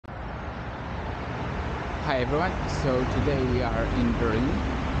Hi everyone, so today we are in Berlin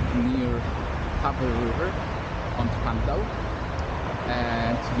near Havel River on Spandau,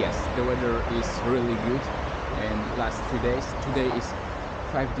 and yes, the weather is really good in last 3 days. Today is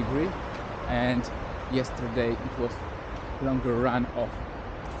 5 degrees and yesterday it was longer run of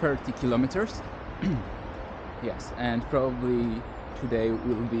 30 kilometers. Yes, and probably today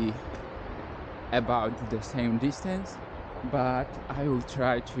will be about the same distance, but I will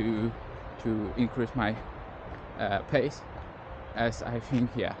try to increase my pace, as I think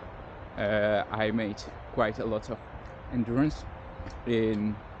I made quite a lot of endurance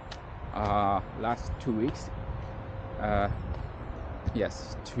in last 2 weeks.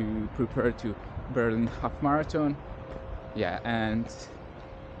 Yes, to prepare to Berlin half marathon. Yeah, and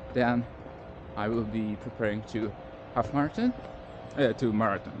then I will be preparing to half marathon, to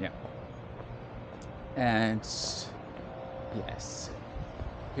marathon. Yeah, and yes,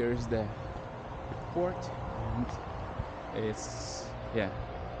 here's the port, and it's it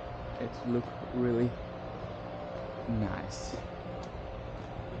look really nice.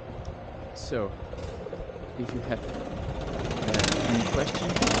 So if you have any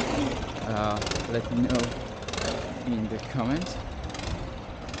questions, let me know in the comments.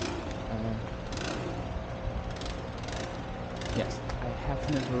 Yes, I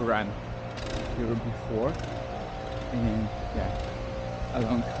have never run here before in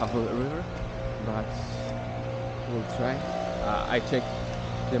along Havel River, but we'll try. I checked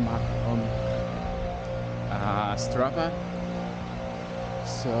the map on Strava,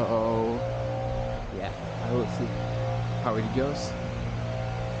 so yeah, I will see how it goes.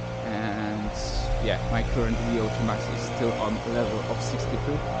 And yeah, my current VO2 max is still on level of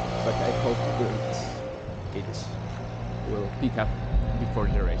 63, but I hope it will pick up before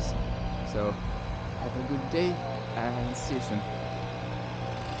the race. So have a good day and see you soon.